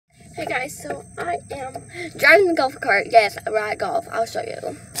Hey guys, so I am driving the golf cart. Yes, I ride golf. I'll show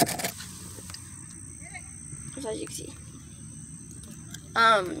you. As you can see.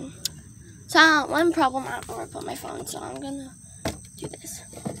 So one problem, I don't know where to put my phone, so I'm gonna do this.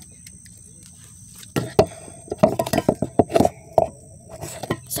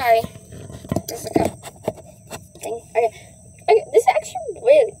 Sorry. This is a thing. Okay, this is actually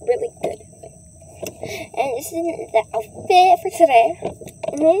really good. And this is the outfit for today.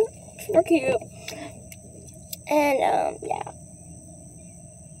 Super cute. And yeah.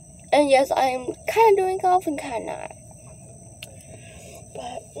 And yes, I'm kind of doing golf and kind of not.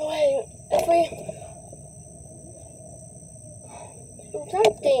 But wait, I'm trying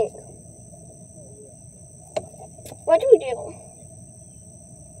to think. What do we do?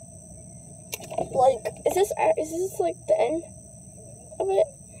 Like, is this like the end of it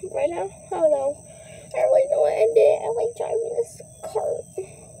right now? I don't know. I really don't want to end it. I like driving this cart.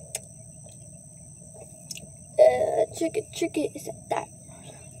 Tricky is that.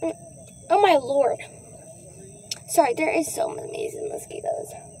 Oh my lord. Sorry, there is so many amazing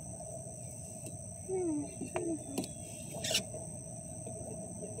mosquitoes.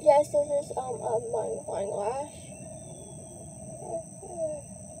 Yes, this is a magnifying glass.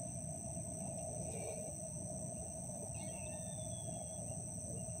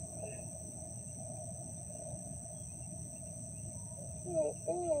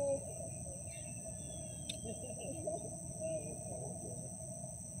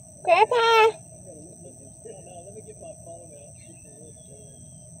 Grandpa!